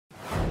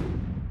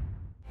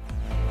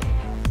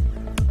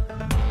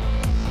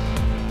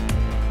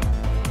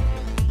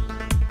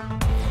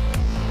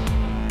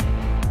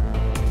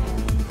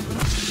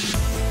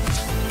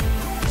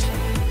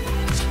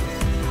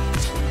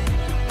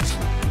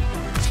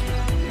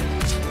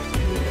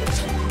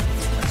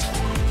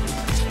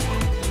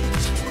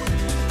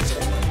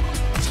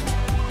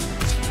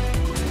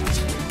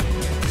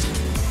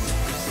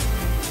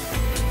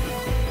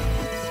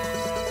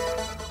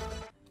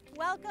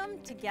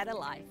of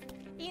life.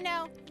 You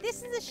know,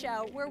 this is a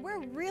show where we're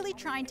really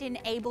trying to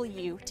enable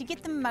you to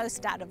get the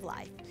most out of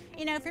life.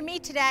 You know, for me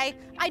today,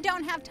 I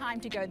don't have time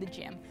to go to the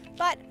gym,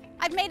 but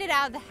I've made it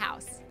out of the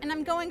house and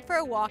I'm going for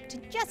a walk to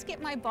just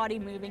get my body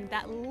moving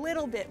that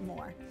little bit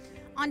more.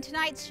 On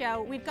tonight's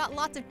show, we've got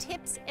lots of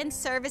tips and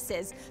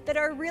services that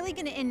are really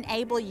going to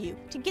enable you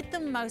to get the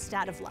most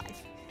out of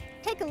life.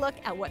 Take a look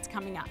at what's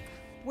coming up.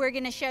 We're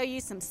going to show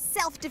you some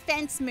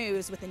self-defense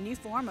moves with a new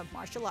form of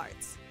martial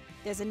arts.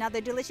 There's another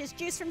delicious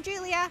juice from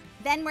Julia.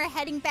 Then we're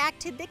heading back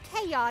to the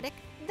chaotic,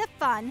 the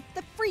fun,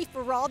 the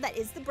free-for-all that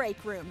is the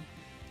break room.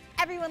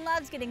 Everyone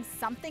loves getting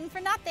something for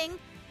nothing.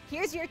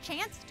 Here's your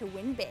chance to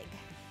win big.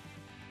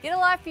 Get a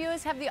Life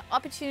viewers have the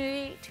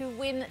opportunity to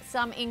win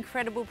some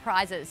incredible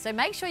prizes. So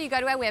make sure you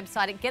go to our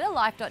website at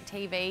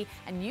getalife.tv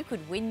and you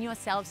could win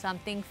yourself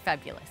something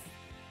fabulous.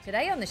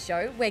 Today on the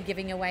show, we're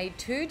giving away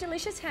 2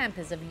 delicious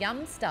hampers of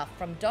yum stuff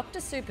from Dr.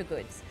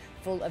 Supergoods,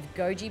 full of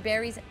goji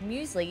berries,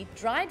 muesli,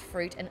 dried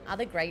fruit and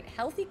other great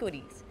healthy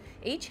goodies.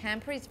 Each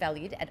hamper is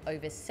valued at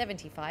over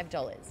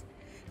 $75.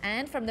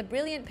 And from the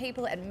brilliant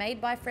people at Made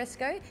by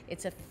Fresco,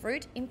 it's a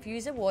fruit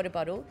infuser water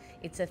bottle,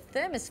 it's a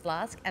thermos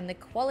flask, and the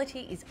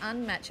quality is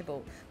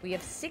unmatchable. We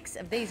have 6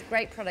 of these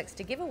great products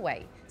to give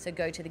away, so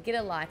go to the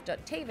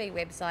getalife.tv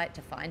website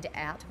to find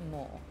out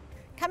more.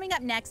 Coming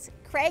up next,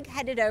 Craig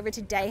headed over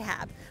to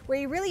Dayhab, where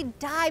he really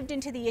dived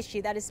into the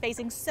issue that is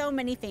facing so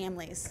many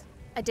families: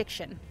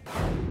 addiction.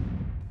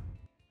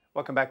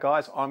 Welcome back,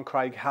 guys. I'm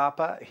Craig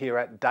Harper here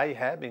at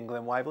Dayhab in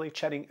Glen Waverley,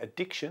 chatting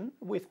addiction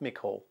with Mick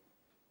Hall.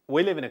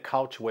 We live in a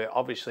culture where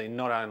obviously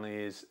not only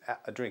is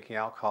drinking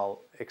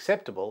alcohol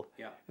acceptable,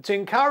 it's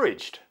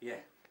encouraged. Yeah.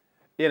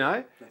 You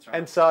know? That's right.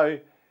 And so,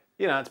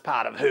 you know, it's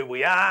part of who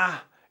we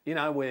are. You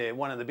know, we're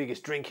one of the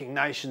biggest drinking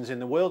nations in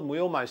the world and we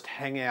almost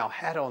hang our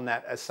hat on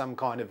that as some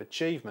kind of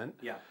achievement.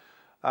 Yeah.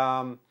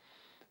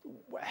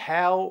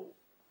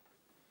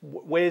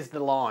 Where's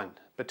the line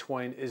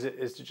between, is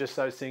it just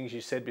those things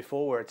you said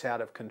before where it's out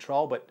of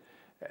control, but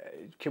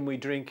can we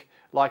drink,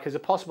 like, is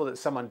it possible that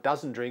someone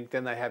doesn't drink,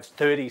 then they have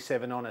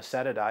 37 on a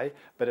Saturday,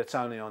 but it's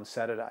only on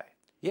Saturday?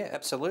 Yeah,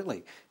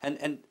 absolutely.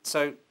 And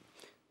so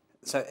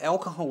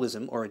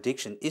alcoholism or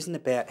addiction isn't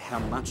about how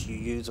much you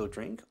use or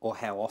drink or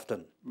how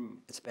often.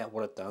 It's about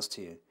what it does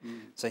to you.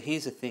 So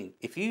here's the thing.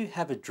 If you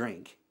have a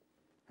drink,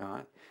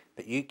 right,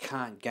 but you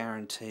can't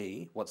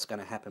guarantee what's going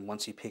to happen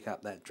once you pick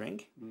up that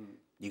drink,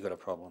 you've got a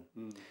problem.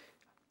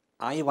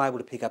 Are you able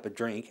to pick up a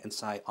drink and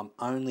say, I'm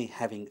only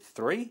having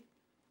 3?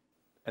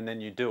 And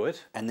then you do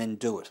it. And then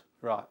do it.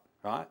 Right.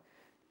 Right?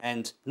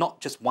 And not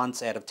just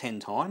once out of 10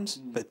 times,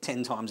 but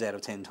 10 times out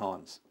of 10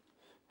 times.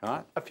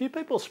 Right? A few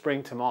people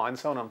spring to mind,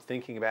 someone I'm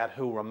thinking about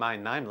who will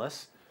remain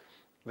nameless,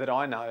 that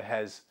I know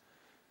has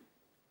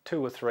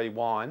 2 or 3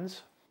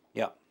 wines.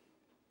 Yeah.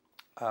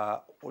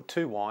 Or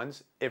 2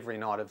 wines every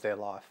night of their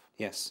life.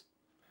 Yes.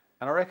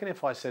 And I reckon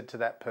if I said to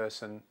that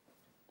person,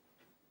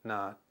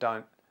 no,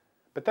 don't,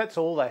 but that's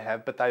all they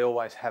have, but they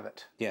always have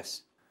it.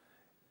 Yes.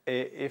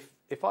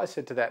 If I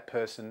said to that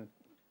person,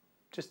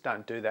 just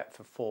don't do that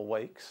for 4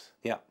 weeks,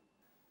 yeah,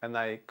 and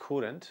they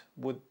couldn't,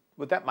 would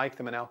that make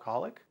them an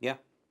alcoholic? Yeah.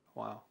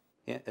 Wow.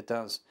 Yeah, it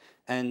does.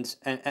 And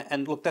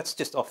look, that's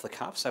just off the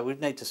cuff, so we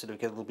need to sort of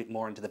get a little bit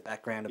more into the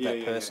background of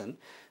that person. Yeah.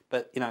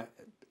 But, you know,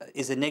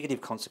 is there negative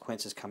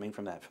consequences coming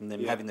from that, from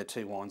them having the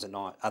 2 wines a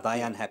night? Are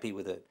they unhappy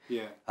with it?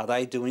 Yeah. Are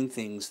they doing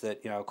things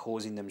that, you know, are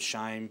causing them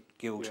shame,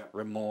 guilt,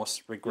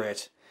 remorse,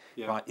 regret?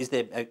 Yeah. Right? Is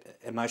there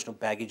emotional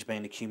baggage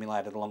being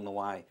accumulated along the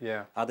way?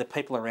 Yeah. Are there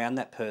people around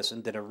that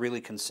person that are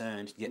really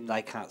concerned, yet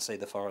they can't see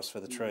the forest for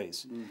the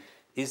trees?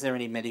 Is there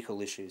any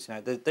medical issues? You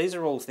know, these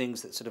are all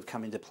things that sort of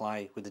come into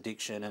play with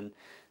addiction,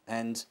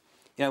 and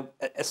you know,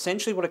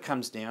 essentially what it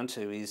comes down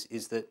to is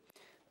that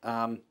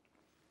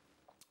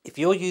if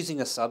you're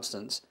using a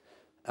substance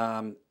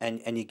and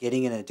you're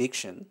getting an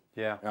addiction,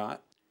 right,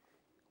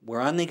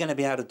 we're only going to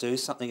be able to do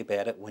something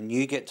about it when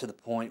you get to the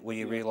point where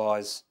you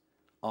realise,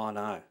 oh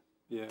no.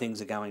 Yeah.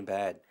 Things are going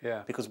bad.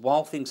 Yeah. Because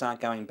while things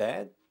aren't going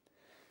bad,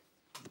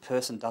 the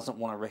person doesn't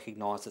want to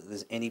recognise that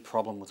there's any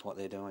problem with what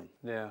they're doing.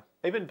 Yeah.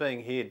 Even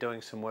being here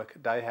doing some work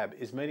at Dayhab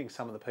is meeting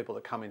some of the people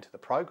that come into the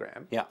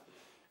program. Yeah.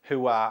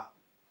 Who are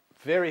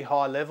very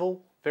high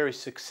level, very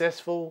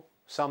successful,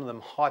 some of them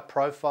high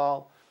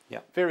profile,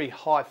 very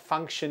high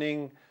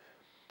functioning,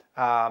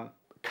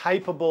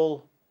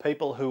 capable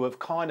people who have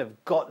kind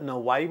of gotten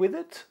away with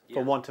it,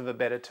 for want of a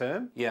better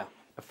term,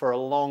 for a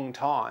long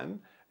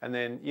time. And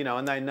then, you know,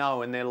 and they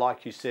know, and they're,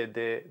 like you said,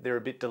 they're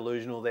a bit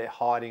delusional, they're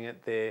hiding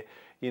it,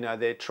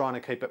 they're trying to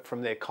keep it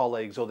from their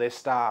colleagues or their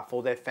staff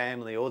or their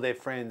family or their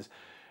friends,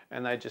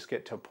 and they just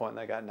get to a point and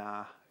they go,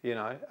 nah, you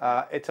know.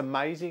 It's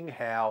amazing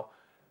how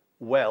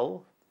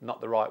well,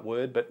 not the right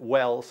word, but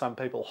well, some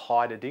people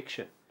hide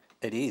addiction.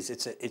 It is,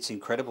 it's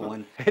incredible.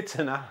 And it's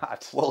an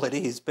art. Well, it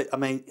is, but I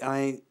mean,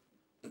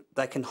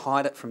 they can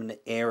hide it from an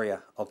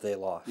area of their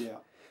life. Yeah.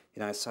 You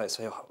know, so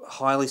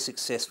highly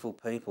successful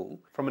people.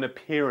 From an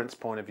appearance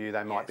point of view,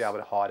 they might be able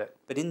to hide it.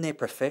 But in their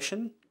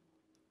profession,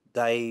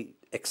 they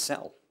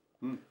excel.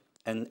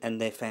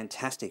 And they're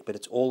fantastic, but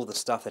it's all of the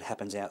stuff that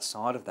happens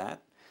outside of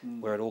that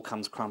where it all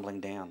comes crumbling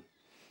down,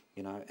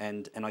 you know.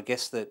 And I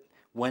guess that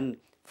when,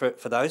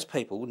 for those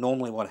people,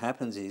 normally what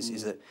happens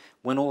is that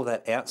when all of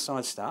that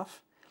outside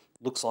stuff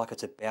looks like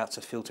it's about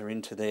to filter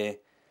into their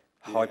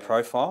high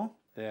profile,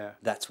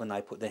 that's when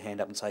they put their hand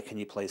up and say, can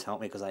you please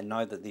help me? Because they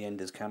know that the end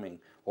is coming,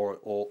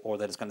 or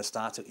that it's going to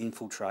start to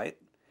infiltrate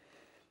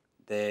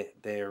their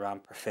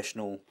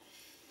professional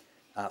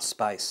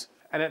space.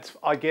 And it's,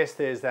 I guess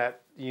there's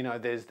that, you know,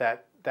 there's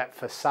that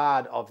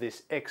facade of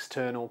this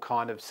external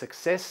kind of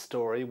success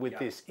story with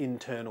this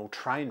internal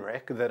train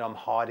wreck that I'm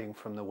hiding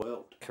from the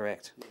world.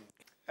 Correct.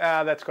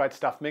 That's great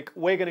stuff, Mick.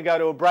 We're going to go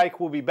to a break.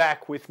 We'll be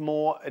back with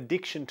more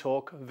addiction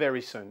talk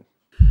very soon.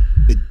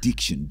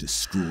 Addiction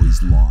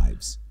destroys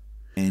lives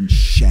and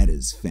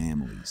shatters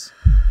families.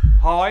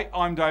 Hi,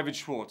 I'm David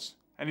Schwartz,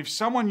 and if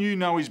someone you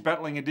know is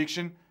battling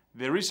addiction,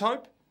 there is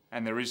hope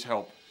and there is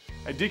help.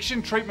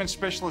 Addiction treatment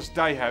specialist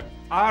Dayhab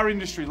are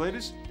industry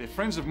leaders, they're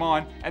friends of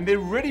mine, and they're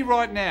ready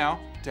right now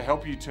to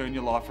help you turn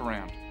your life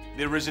around.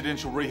 Their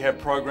residential rehab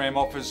program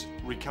offers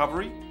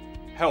recovery,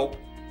 help,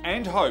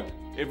 and hope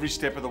every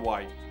step of the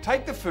way.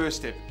 Take the first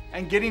step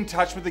and get in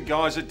touch with the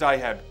guys at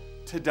Dayhab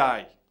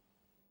today.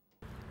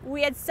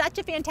 We had such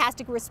a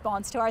fantastic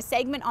response to our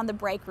segment on the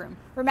break room.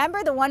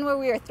 Remember the one where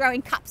we were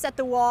throwing cups at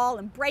the wall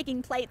and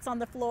breaking plates on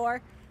the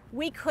floor?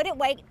 We couldn't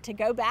wait to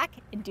go back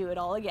and do it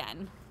all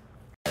again.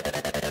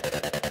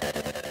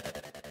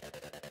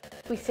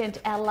 We sent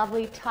our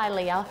lovely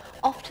Tylea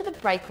off to the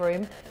break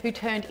room, who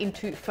turned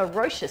into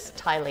ferocious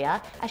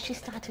Tylea as she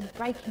started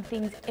breaking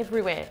things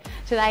everywhere.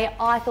 Today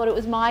I thought it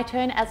was my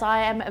turn, as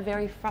I am a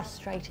very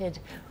frustrated,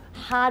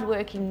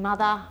 hard-working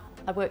mother.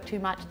 I work too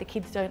much, the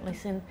kids don't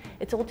listen,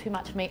 it's all too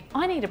much for me.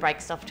 I need to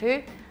break stuff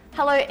too.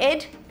 Hello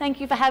Ed,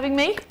 thank you for having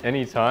me.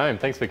 Anytime,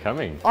 thanks for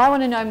coming. I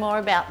want to know more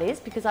about this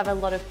because I have a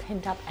lot of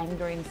pent-up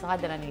anger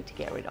inside that I need to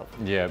get rid of.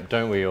 Yeah,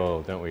 don't we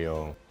all, don't we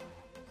all?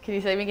 Can you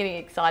see me getting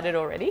excited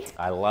already?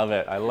 I love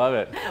it, I love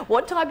it.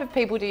 What type of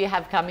people do you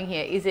have coming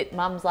here? Is it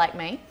mums like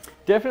me?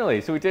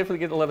 Definitely, so we definitely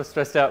get a lot of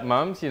stressed out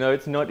mums. You know,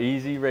 it's not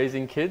easy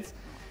raising kids,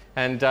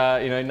 and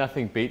you know,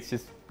 nothing beats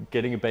just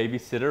getting a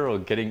babysitter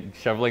or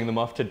shoveling them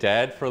off to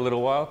dad for a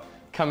little while,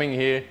 coming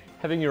here,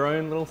 having your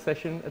own little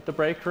session at the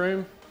break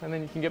room, and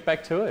then you can get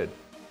back to it.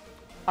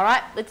 All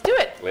right, let's do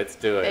it. Let's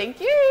do it.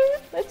 Thank you,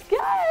 let's go.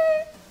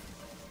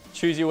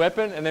 Choose your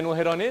weapon and then we'll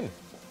head on in.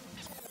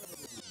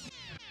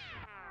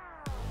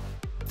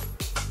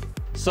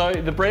 So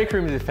the break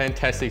room is a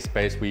fantastic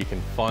space where you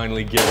can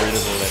finally get rid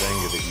of all that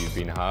anger that you've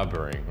been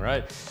harboring,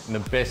 right? And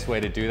the best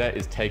way to do that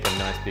is take a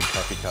nice big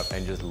coffee cup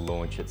and just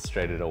launch it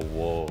straight at a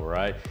wall,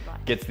 right?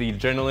 Gets the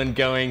adrenaline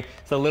going,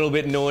 it's a little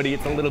bit naughty,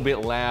 it's a little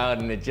bit loud,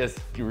 and it just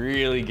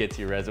really gets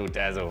you razzle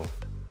dazzle.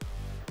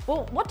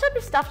 Well, what type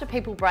of stuff do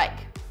people break?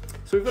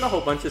 So we've got a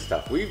whole bunch of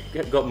stuff. We've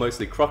got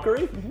mostly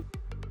crockery,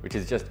 which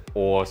is just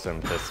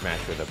awesome to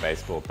smash with a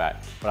baseball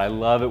bat. But I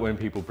love it when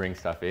people bring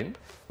stuff in.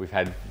 We've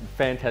had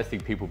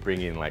fantastic people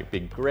bring in like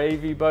big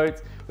gravy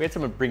boats. We had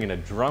someone bring in a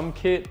drum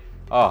kit.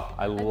 Oh,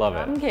 I love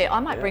it. Drum kit. I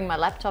might bring my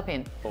laptop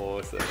in.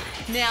 Awesome.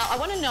 Now, I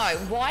want to know,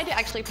 why do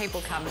actually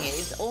people come here?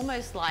 It's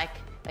almost like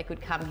they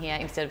could come here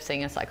instead of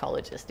seeing a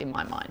psychologist, in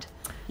my mind.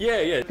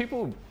 Yeah.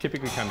 People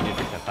typically come here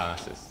for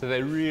catharsis. So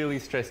they're really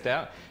stressed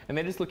out and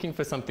they're just looking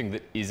for something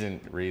that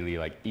isn't really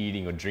like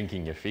eating or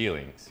drinking your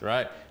feelings,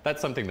 right? That's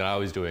something that I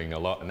was doing a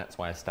lot, and that's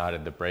why I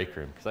started the break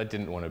room, because I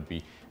didn't want to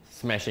be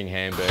smashing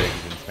hamburgers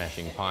and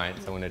smashing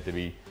pints. I wanted to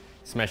be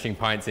smashing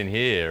pints in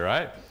here,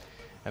 right?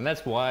 And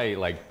that's why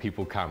like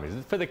people come, is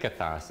for the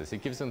catharsis.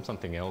 It gives them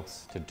something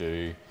else to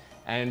do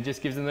and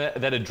just gives them that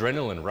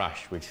adrenaline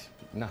rush, which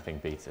nothing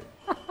beats it.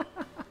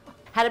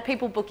 How do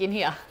people book in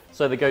here?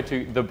 So they go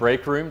to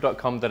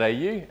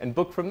thebreakroom.com.au and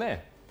book from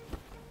there.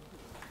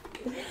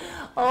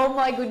 Oh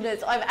my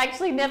goodness, I've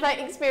actually never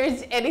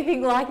experienced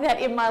anything like that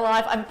in my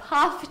life. I'm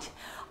puffed,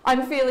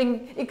 I'm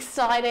feeling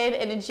excited,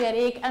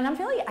 energetic, and I'm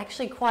feeling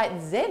actually quite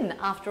zen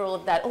after all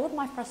of that. All of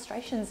my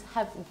frustrations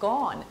have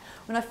gone.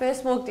 When I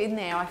first walked in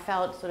there, I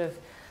felt sort of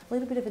a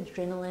little bit of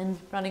adrenaline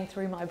running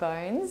through my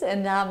bones,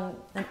 and I'm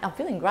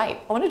feeling great.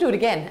 I want to do it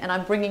again, and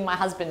I'm bringing my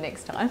husband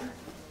next time.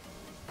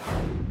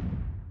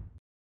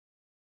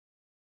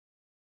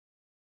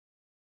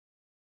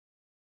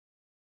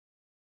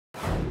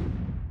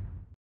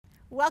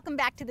 Welcome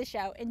back to the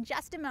show. In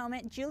just a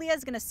moment,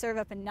 Julia's going to serve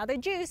up another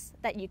juice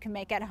that you can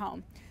make at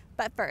home.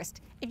 But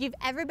first, if you've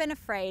ever been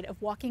afraid of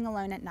walking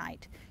alone at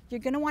night, you're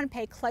going to want to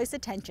pay close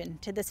attention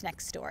to this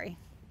next story.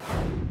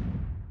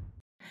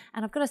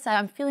 And I've got to say,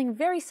 I'm feeling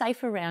very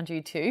safe around you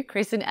two,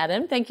 Chris and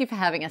Adam. Thank you for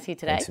having us here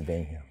today. Thanks for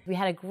being here. We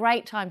had a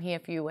great time here a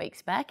few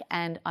weeks back,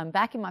 and I'm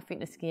back in my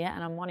fitness gear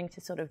and I'm wanting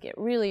to sort of get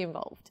really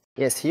involved.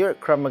 Yes, here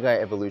at Krav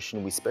Maga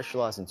Evolution, we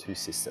specialise in two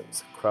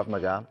systems, Krav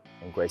Maga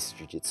and Gracie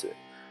Jiu-Jitsu.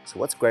 So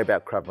what's great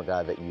about Krav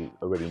Maga that you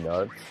already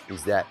know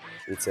is that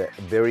it's a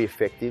very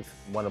effective,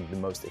 one of the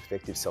most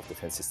effective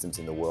self-defense systems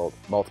in the world.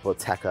 Multiple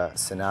attacker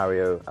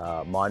scenario,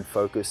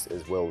 mind-focused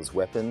as well as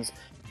weapons.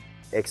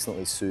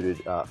 excellently suited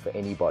for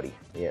anybody,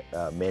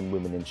 men,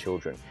 women and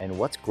children. And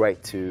what's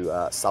great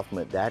to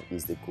supplement that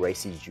is the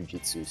Gracie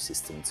Jiu-Jitsu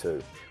system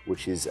too,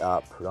 which is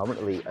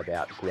predominantly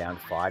about ground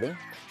fighting,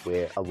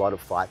 where a lot of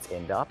fights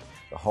end up.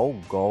 The whole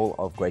goal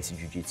of Gracie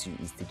Jiu-Jitsu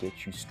is to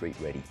get you street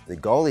ready. The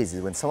goal is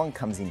when someone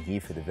comes in here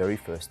for the very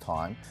first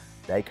time,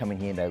 they come in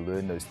here and they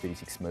learn those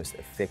 36 most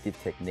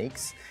effective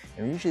techniques,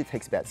 and it usually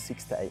takes about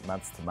 6 to 8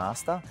 months to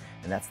master,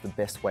 and that's the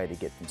best way to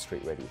get them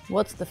street ready.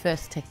 What's the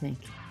first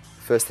technique?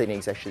 First technique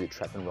is actually the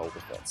trap and roll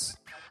defense.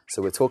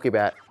 So we're talking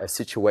about a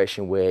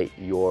situation where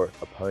your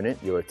opponent,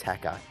 your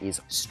attacker,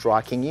 is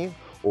striking you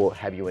or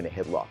have you in a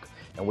headlock.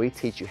 And we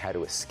teach you how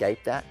to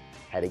escape that,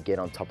 how to get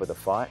on top of the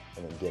fight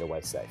and then get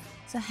away safe.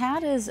 So how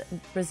does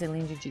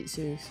Brazilian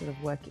Jiu-Jitsu sort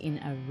of work in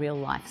a real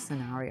life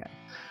scenario?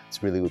 It's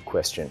a really good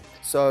question.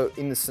 So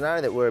in the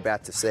scenario that we're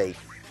about to see,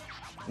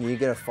 you're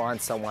going to find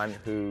someone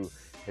who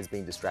has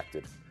been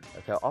distracted.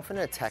 Okay, often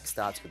an attack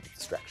starts with a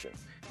distraction.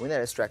 When that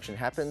distraction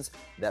happens,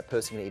 that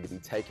person can either be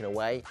taken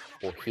away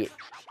or hit.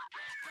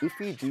 If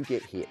you do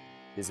get hit,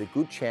 there's a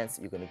good chance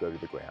that you're going to go to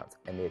the ground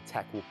and the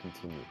attack will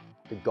continue.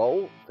 The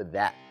goal for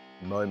that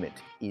moment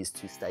is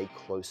to stay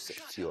close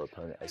to your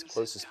opponent, as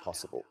close as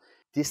possible.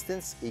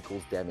 Distance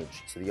equals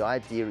damage. So the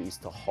idea is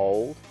to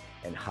hold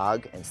and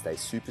hug and stay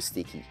super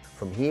sticky.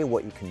 From here,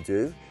 what you can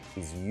do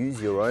is use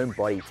your own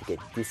body to get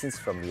distance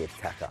from the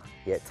attacker.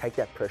 Take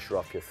that pressure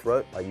off your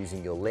throat by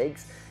using your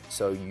legs.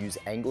 So use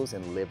angles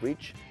and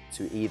leverage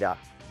to either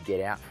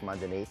get out from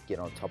underneath, get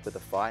on top of the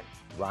fight,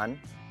 run,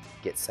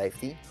 get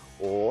safety,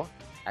 or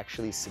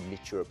actually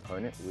submit your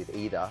opponent with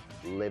either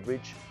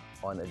leverage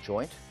on a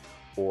joint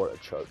or a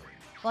choke.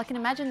 Well, I can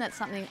imagine that's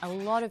something a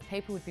lot of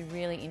people would be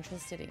really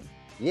interested in.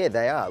 Yeah,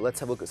 they are. Let's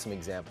have a look at some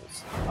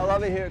examples. I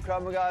love it here at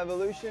Krav Maga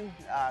Evolution.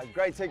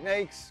 Great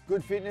techniques,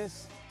 good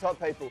fitness,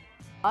 top people.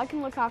 I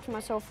can look after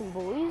myself from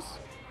bullies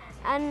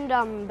and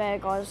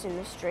bad guys in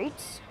the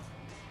streets,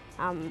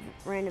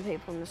 random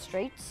people in the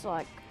streets,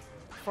 like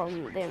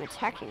from them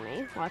attacking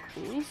me, like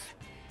bullies.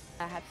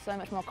 I have so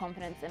much more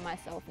confidence in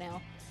myself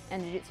now,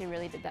 and Jiu-Jitsu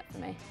really did that for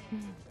me.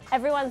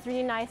 Everyone's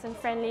really nice and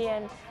friendly,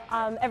 and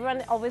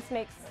everyone always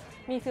makes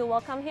me feel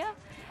welcome here.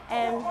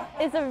 And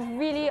it's a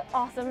really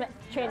awesome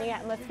training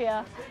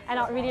atmosphere, and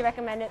I'd really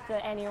recommend it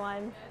to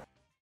anyone.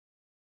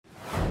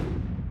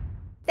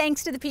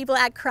 Thanks to the people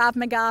at Krav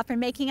Maga for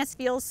making us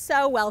feel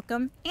so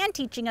welcome and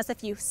teaching us a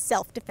few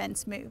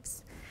self-defense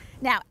moves.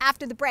 Now,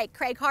 after the break,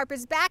 Craig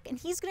Harper's back and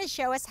he's going to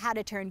show us how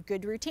to turn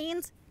good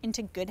routines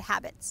into good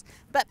habits.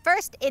 But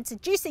first, it's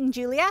Juicing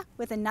Julia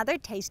with another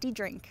tasty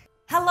drink.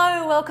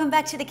 Hello, welcome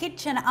back to the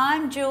kitchen.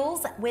 I'm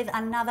Jules with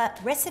another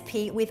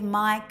recipe with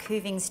my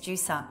Kuvings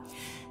juicer.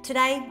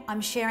 Today,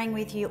 I'm sharing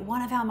with you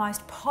one of our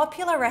most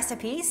popular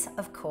recipes.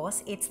 Of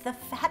course, it's the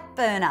fat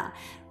burner.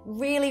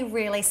 Really,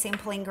 really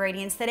simple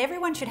ingredients that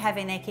everyone should have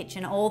in their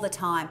kitchen all the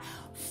time.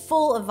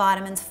 Full of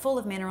vitamins, full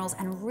of minerals,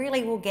 and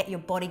really will get your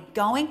body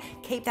going,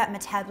 keep that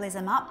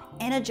metabolism up,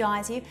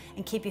 energize you,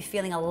 and keep you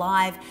feeling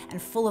alive and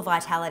full of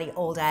vitality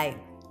all day.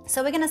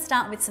 So we're going to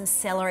start with some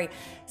celery.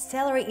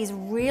 Celery is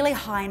really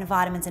high in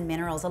vitamins and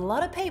minerals. A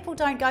lot of people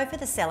don't go for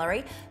the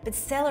celery, but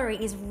celery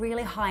is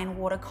really high in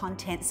water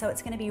content, so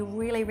it's going to be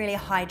really, really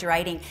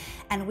hydrating.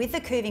 And with the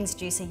Kuvings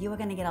juicer, you are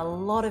going to get a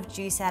lot of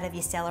juice out of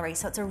your celery,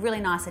 so it's a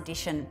really nice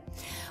addition.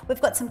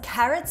 We've got some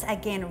carrots,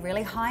 again,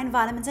 really high in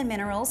vitamins and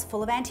minerals,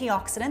 full of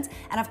antioxidants,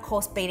 and of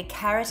course beta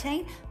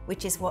carotene,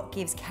 which is what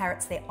gives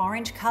carrots their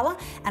orange color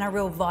and a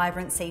real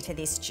vibrancy to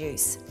this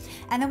juice.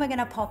 And then we're going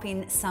to pop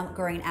in some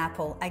green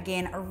apple.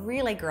 Again,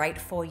 really great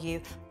for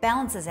you,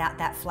 balances out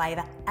that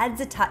flavor,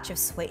 adds a touch of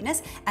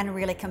sweetness, and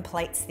really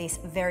completes this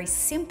very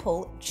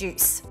simple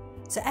juice.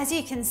 So as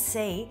you can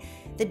see,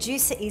 the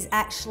juicer is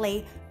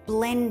actually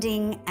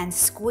blending and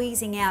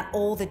squeezing out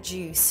all the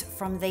juice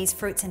from these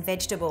fruits and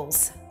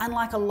vegetables.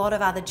 Unlike a lot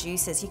of other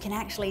juices, you can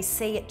actually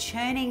see it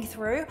churning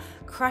through,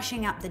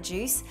 crushing up the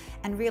juice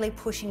and really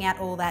pushing out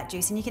all that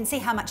juice. And you can see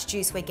how much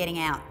juice we're getting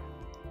out.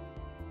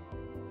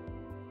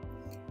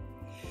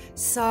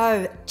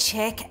 So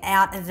check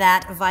out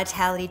that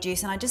vitality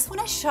juice, and I just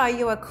want to show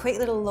you a quick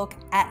little look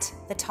at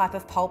the type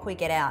of pulp we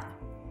get out.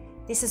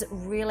 This is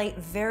really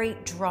very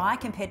dry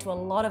compared to a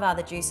lot of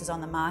other juices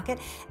on the market,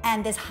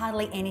 and there's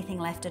hardly anything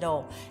left at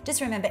all.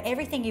 Just remember,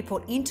 everything you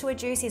put into a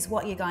juice is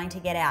what you're going to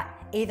get out,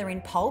 either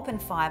in pulp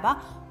and fiber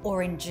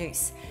or in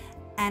juice.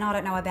 And I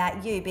don't know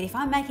about you, but if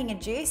I'm making a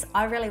juice,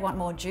 I really want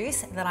more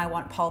juice than I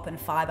want pulp and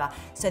fiber.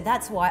 So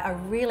that's why a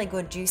really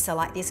good juicer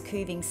like this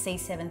Kuvings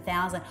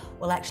C7000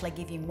 will actually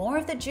give you more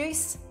of the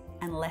juice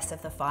and less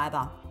of the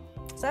fiber.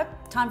 So,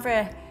 time for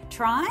a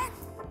try.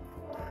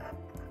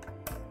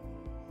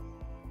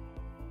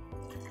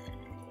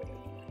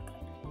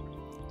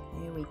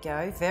 There we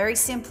go, very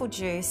simple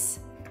juice.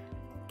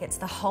 Gets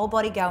the whole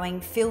body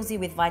going, fills you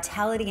with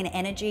vitality and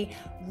energy,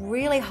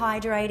 really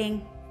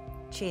hydrating.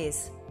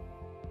 Cheers.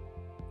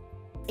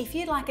 If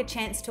you'd like a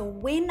chance to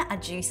win a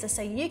juicer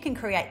so you can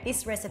create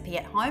this recipe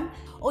at home,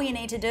 all you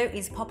need to do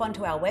is pop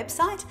onto our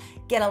website,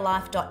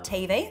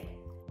 getalife.tv,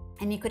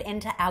 and you could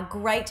enter our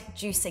Great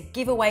Juicer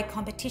giveaway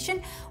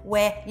competition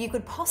where you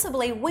could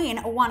possibly win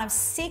one of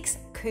 6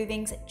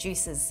 Kuvings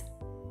juices.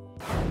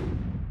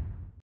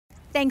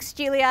 Thanks,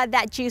 Julia.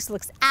 That juice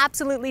looks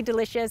absolutely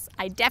delicious.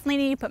 I definitely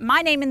need to put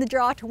my name in the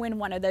draw to win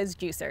one of those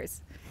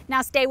juicers.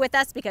 Now stay with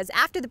us because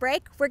after the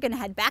break, we're going to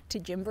head back to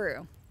Jim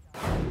Brew.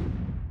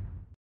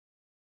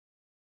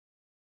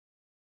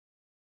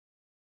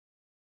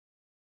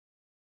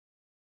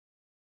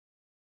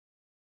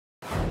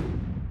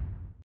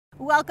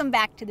 Welcome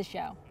back to the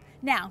show.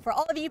 Now, for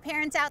all of you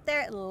parents out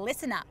there,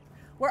 listen up.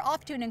 We're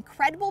off to an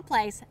incredible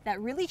place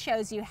that really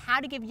shows you how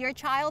to give your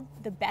child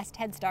the best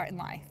head start in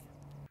life.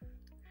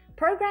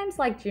 Programs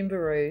like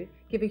Jimbaroo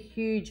give a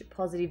huge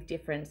positive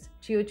difference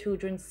to your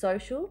children's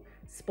social,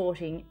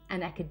 sporting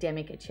and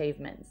academic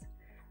achievements.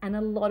 And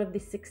a lot of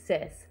this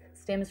success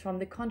stems from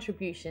the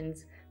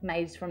contributions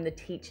made from the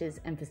teachers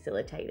and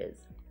facilitators.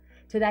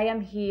 Today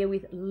I'm here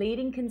with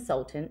leading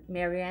consultant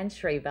Marianne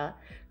Shriver,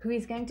 who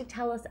is going to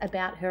tell us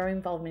about her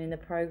involvement in the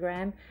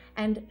program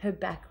and her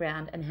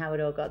background and how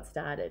it all got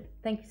started.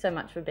 Thank you so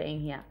much for being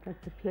here.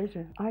 That's a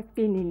pleasure. I've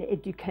been in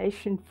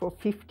education for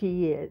 50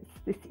 years.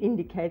 This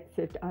indicates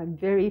that I'm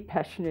very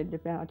passionate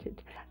about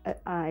it.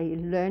 I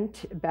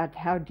learnt about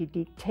how to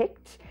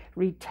detect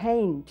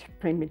retained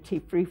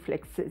primitive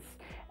reflexes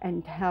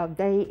and how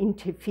they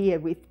interfere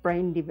with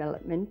brain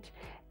development.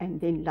 And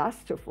then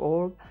last of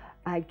all,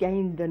 I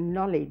gained the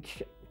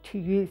knowledge to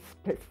use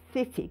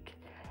specific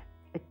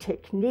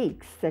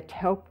techniques that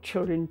help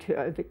children to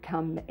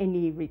overcome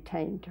any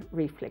retained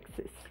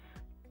reflexes.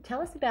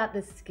 Tell us about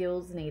the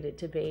skills needed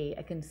to be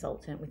a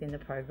consultant within the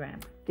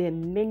program. There are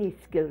many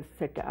skills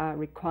that are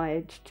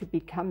required to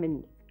become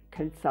a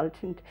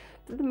consultant.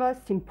 The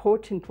most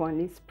important one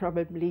is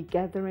probably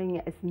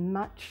gathering as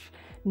much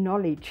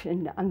knowledge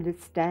and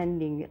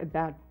understanding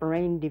about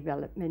brain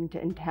development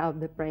and how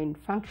the brain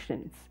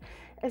functions,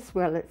 as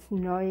well as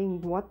knowing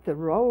what the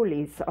role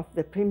is of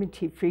the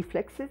primitive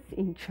reflexes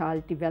in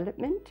child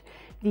development,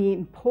 the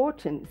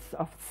importance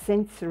of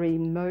sensory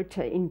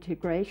motor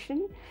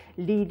integration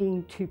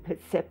leading to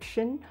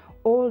perception.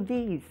 All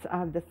these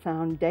are the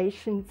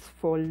foundations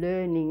for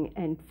learning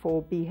and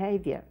for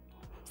behavior.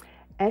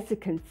 As a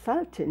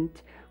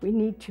consultant, we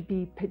need to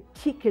be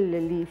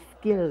particularly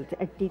skilled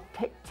at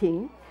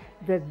detecting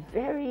the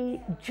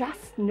very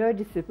just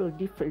noticeable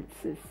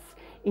differences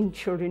in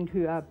children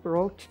who are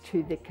brought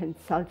to the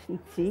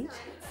consultancy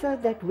so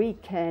that we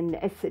can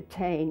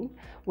ascertain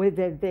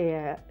whether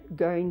they're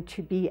going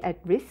to be at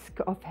risk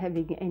of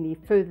having any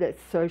further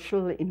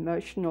social,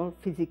 emotional,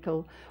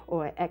 physical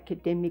or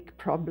academic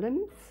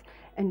problems.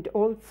 And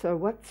also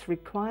what's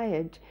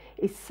required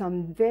is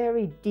some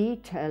very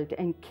detailed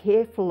and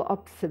careful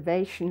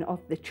observation of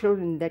the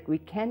children that we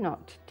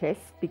cannot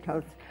test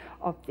because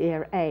of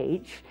their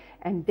age,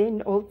 and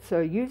then also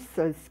use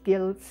those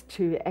skills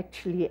to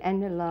actually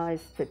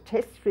analyze the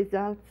test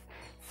results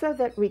so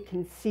that we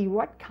can see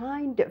what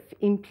kind of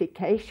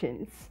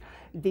implications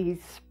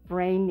these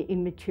brain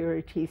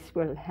immaturities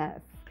will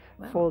have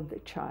for the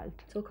child.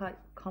 It's all quite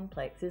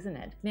complex, isn't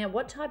it? Now,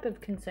 what type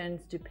of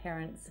concerns do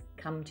parents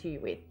come to you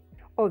with?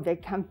 Oh, they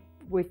come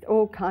with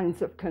all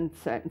kinds of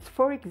concerns.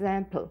 For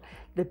example,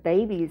 the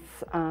babies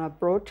are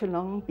brought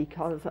along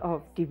because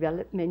of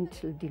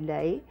developmental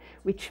delay,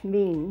 which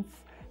means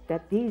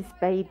that these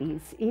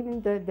babies,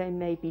 even though they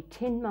may be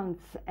 10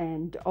 months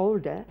and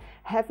older,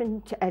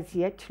 haven't as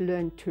yet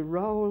learned to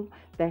roll,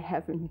 they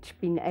haven't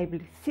been able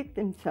to sit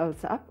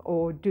themselves up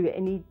or do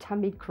any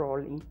tummy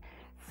crawling.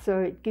 So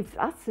it gives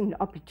us an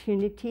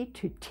opportunity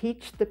to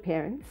teach the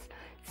parents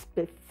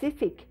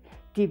specific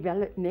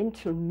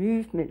developmental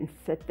movements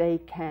that they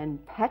can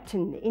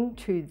pattern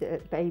into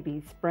the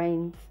baby's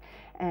brains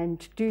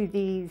and do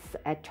these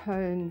at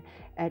home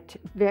at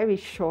very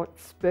short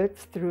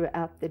spurts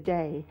throughout the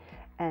day.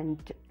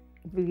 And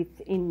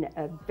within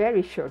a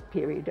very short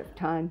period of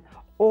time,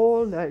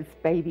 all those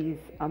babies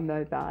are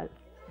mobile.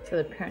 So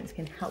the parents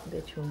can help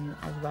their children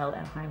as well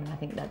at home, and I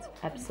think that's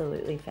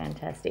absolutely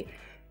fantastic.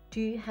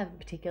 Do you have a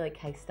particular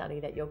case study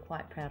that you're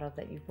quite proud of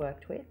that you've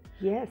worked with?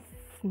 Yes.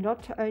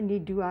 Not only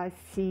do I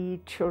see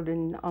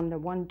children on a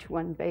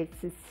one-to-one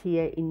basis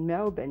here in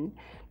Melbourne,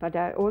 but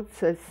I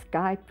also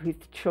Skype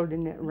with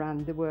children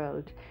around the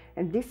world.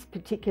 And this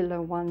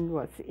particular one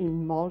was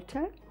in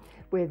Malta,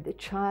 where the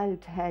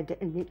child had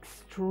an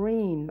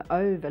extreme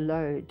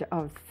overload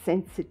of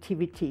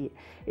sensitivity.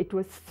 It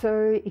was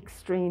so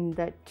extreme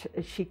that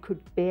she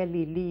could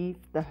barely leave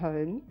the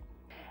home,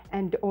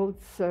 and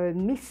also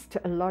missed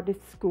a lot of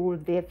school,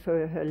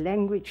 therefore her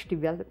language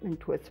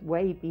development was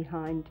way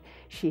behind.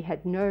 She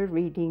had no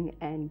reading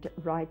and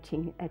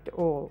writing at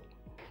all.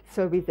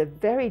 So with a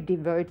very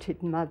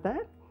devoted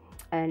mother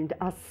and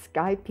us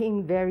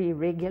Skyping very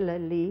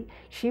regularly,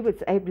 she was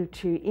able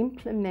to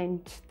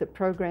implement the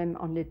program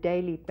on a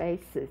daily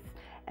basis.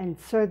 And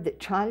so the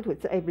child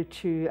was able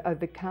to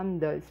overcome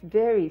those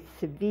very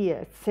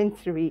severe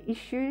sensory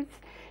issues.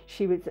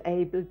 She was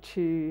able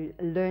to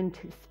learn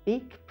to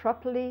speak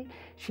properly.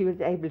 She was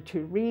able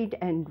to read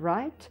and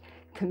write.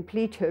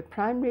 complete her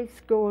primary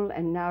school,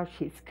 and now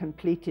she's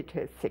completed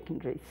her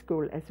secondary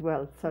school as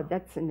well. So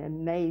that's an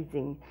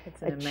amazing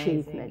achievement.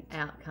 Amazing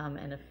outcome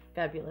and a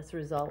fabulous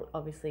result,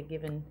 obviously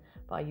given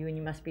by you, and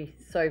you must be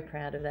so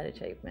proud of that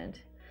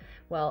achievement.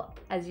 Well,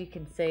 as you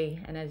can see,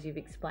 and as you've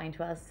explained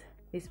to us,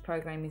 this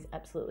program is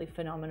absolutely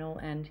phenomenal,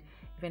 and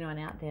if anyone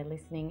out there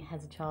listening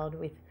has a child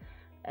with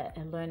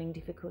a learning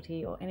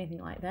difficulty or anything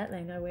like that,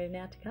 they know where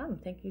now to come.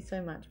 Thank you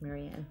so much,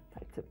 Marianne.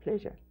 It's a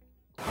pleasure.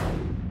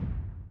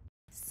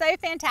 So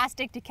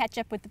fantastic to catch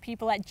up with the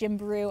people at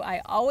Gymbaroo.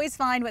 I always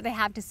find what they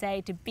have to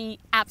say to be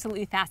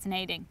absolutely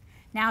fascinating.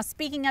 Now,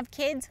 speaking of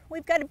kids,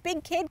 we've got a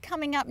big kid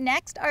coming up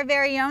next, our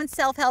very own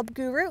self-help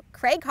guru,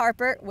 Craig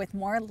Harper, with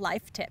more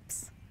life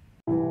tips.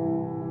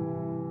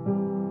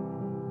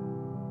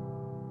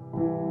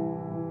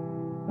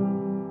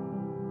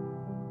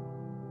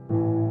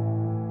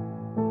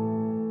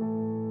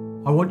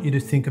 I want you to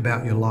think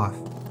about your life,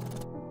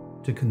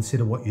 to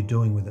consider what you're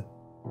doing with it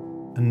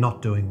and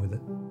not doing with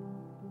it.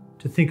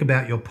 To think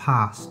about your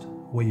past,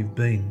 where you've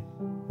been,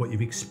 what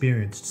you've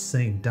experienced,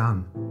 seen,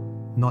 done,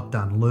 not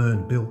done,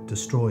 learned, built,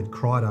 destroyed,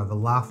 cried over,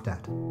 laughed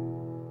at.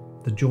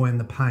 The joy and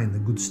the pain, the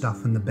good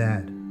stuff and the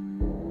bad.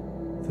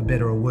 For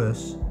better or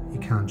worse, you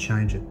can't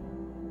change it.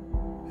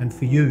 And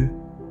for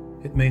you,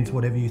 it means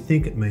whatever you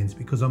think it means,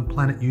 because on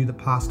planet You, the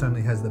past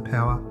only has the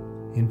power,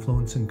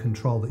 influence and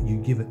control that you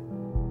give it.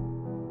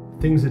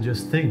 Things are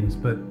just things,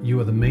 but you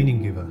are the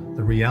meaning giver,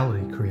 the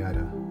reality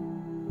creator.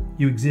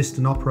 You exist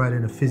and operate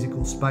in a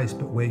physical space,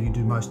 but where you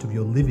do most of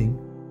your living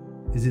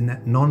is in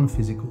that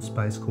non-physical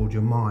space called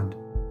your mind.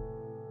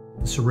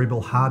 The cerebral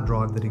hard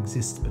drive that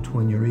exists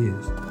between your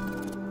ears,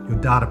 your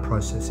data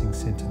processing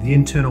center, the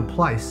internal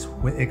place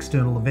where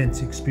external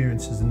events,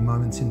 experiences and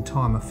moments in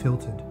time are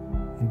filtered,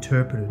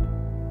 interpreted,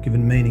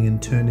 given meaning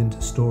and turned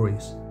into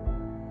stories.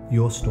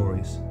 Your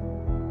stories.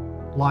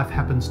 Life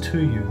happens to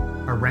you,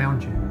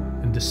 around you,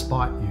 and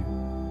despite you.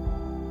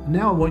 And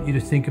now I want you to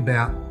think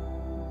about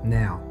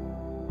now.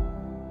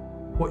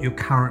 What you're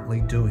currently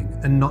doing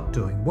and not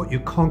doing, what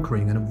you're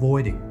conquering and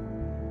avoiding,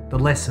 the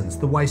lessons,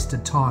 the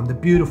wasted time, the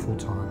beautiful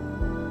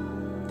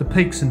time, the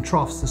peaks and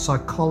troughs, the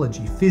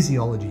psychology,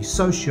 physiology,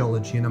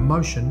 sociology and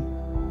emotion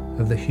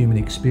of the human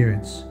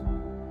experience.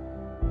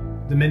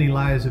 The many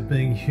layers of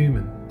being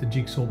human, the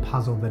jigsaw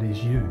puzzle that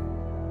is you.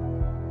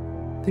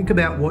 Think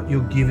about what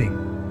you're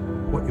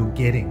giving, what you're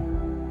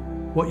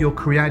getting, what you're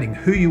creating,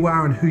 who you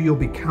are and who you're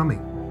becoming.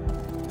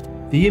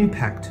 The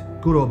impact,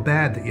 good or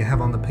bad, that you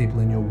have on the people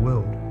in your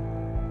world.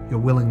 Your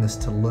willingness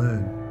to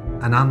learn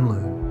and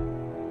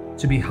unlearn,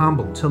 to be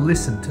humble, to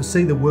listen, to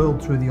see the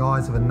world through the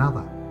eyes of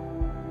another,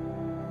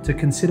 to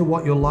consider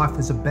what your life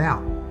is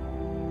about,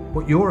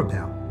 what you're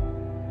about,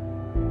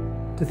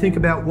 to think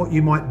about what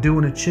you might do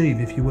and achieve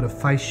if you were to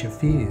face your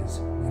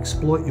fears,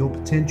 exploit your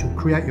potential,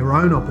 create your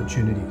own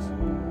opportunities,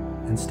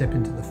 and step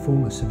into the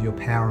fullness of your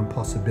power and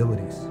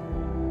possibilities.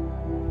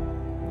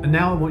 And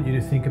now I want you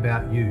to think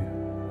about you,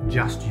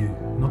 just you,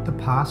 not the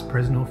past,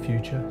 present or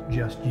future,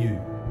 just you.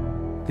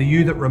 The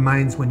you that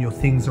remains when your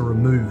things are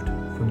removed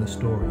from the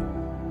story.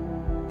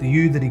 The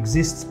you that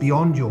exists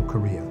beyond your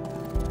career,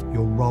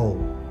 your role,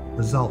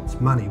 results,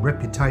 money,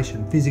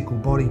 reputation, physical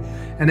body,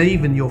 and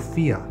even your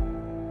fear.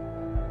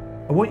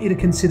 I want you to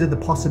consider the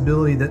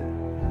possibility that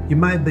you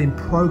may have been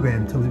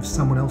programmed to live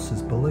someone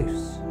else's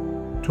beliefs,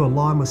 to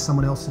align with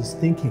someone else's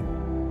thinking,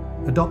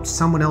 adopt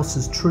someone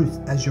else's truth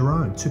as your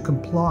own, to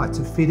comply,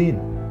 to fit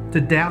in,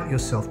 to doubt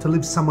yourself, to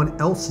live someone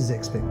else's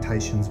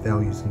expectations,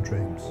 values and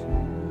dreams.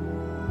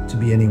 To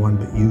be anyone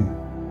but you.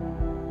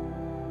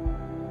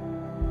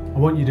 I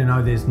want you to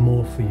know there's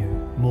more for you,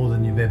 more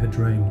than you've ever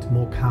dreamed,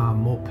 more calm,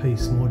 more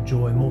peace, more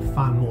joy, more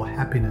fun, more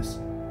happiness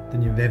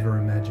than you've ever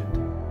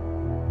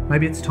imagined.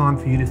 Maybe it's time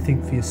for you to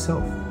think for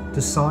yourself,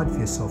 decide for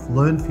yourself,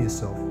 learn for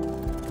yourself,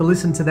 to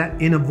listen to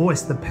that inner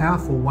voice, the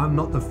powerful one,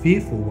 not the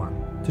fearful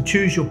one, to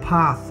choose your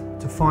path,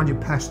 to find your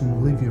passion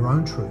and live your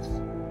own truth.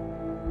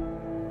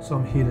 So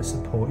I'm here to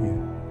support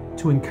you,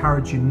 to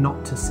encourage you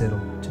not to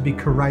settle, to be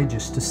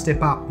courageous, to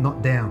step up,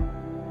 not down,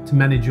 to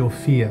manage your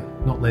fear,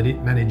 not let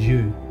it manage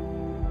you.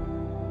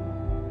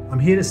 I'm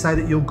here to say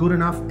that you're good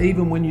enough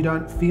even when you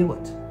don't feel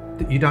it,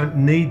 that you don't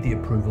need the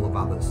approval of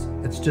others.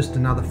 It's just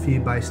another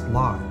fear-based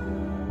lie.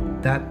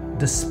 That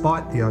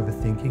despite the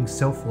overthinking,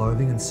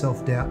 self-loathing and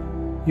self-doubt,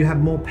 you have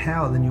more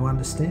power than you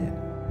understand.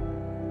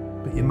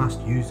 But you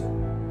must use it,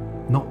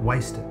 not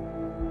waste it.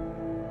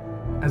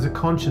 As a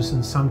conscious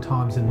and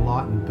sometimes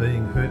enlightened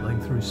being hurtling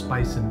through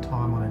space and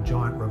time on a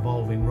giant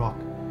revolving rock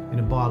in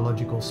a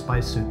biological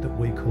spacesuit that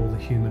we call the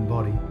human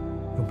body,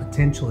 your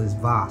potential is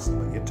vast,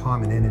 but your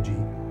time and energy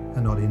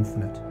are not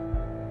infinite.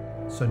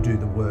 So do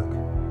the work.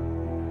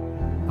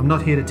 I'm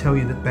not here to tell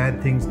you that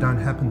bad things don't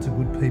happen to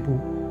good people.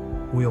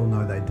 We all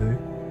know they do.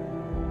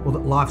 Or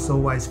that life's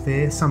always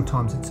fair.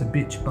 Sometimes it's a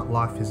bitch, but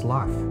life is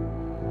life.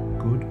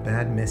 Good,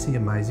 bad, messy,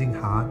 amazing,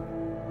 hard,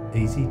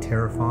 easy,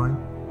 terrifying,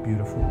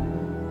 beautiful.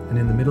 And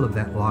in the middle of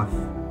that life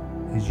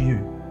is you,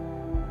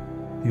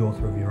 the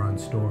author of your own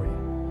story.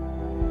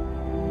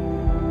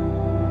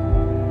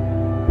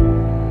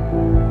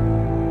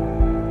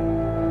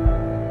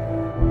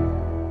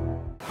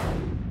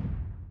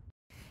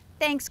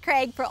 thanks,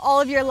 Craig, for all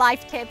of your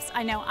life tips.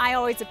 I know I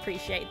always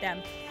appreciate them.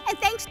 And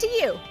thanks to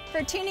you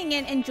for tuning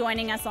in and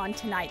joining us on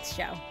tonight's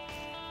show.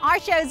 Our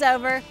show's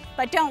over,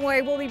 but don't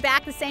worry, we'll be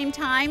back the same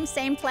time,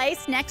 same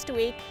place next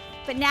week.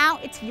 But now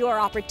it's your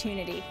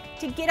opportunity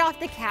to get off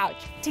the couch,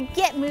 to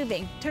get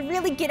moving, to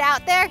really get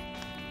out there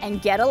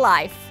and get a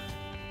life.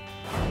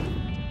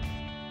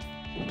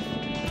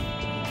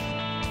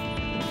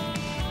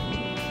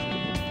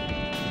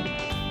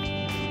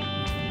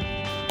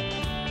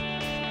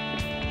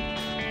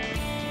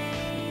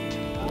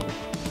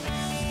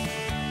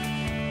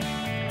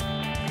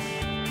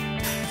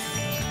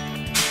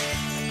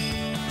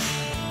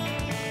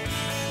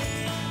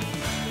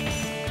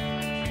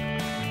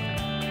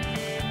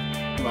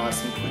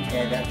 Some quick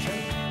hand action,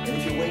 and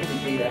if you're waiting, the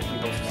beat actually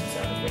helps with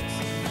some sound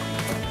effects.